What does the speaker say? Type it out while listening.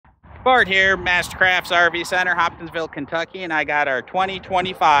Bart here, Mastercraft's RV Center, Hopkinsville, Kentucky, and I got our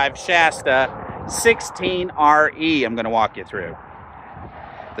 2025 Shasta 16RE I'm going to walk you through.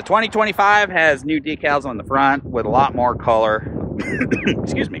 The 2025 has new decals on the front with a lot more color.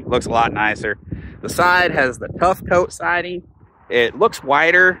 Excuse me, looks a lot nicer. The side has the tough coat siding. It looks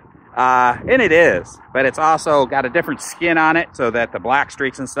wider, and it is, but it's also got a different skin on it so that the black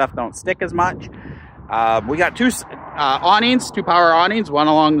streaks and stuff don't stick as much. We got two awnings, two power awnings, one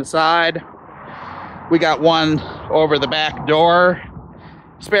along the side. We got one over the back door.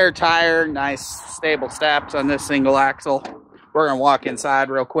 Spare tire, nice stable steps on this single axle. We're gonna walk inside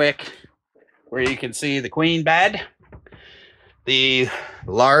real quick where you can see the queen bed. The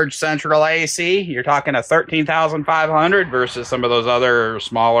large central AC, you're talking a 13,500 versus some of those other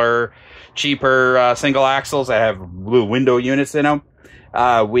smaller, cheaper single axles that have blue window units in them.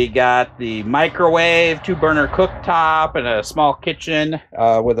 We got the microwave, 2-burner cooktop, and a small kitchen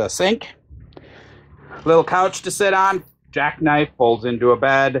with a sink. Little couch to sit on. Jackknife folds into a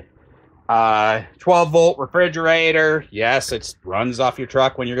bed. 12-volt refrigerator. Yes, it runs off your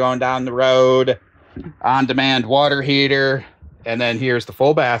truck when you're going down the road. On-demand water heater. And then here's the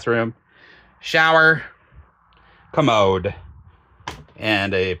full bathroom. Shower, commode,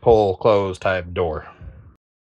 and a pull-close type door.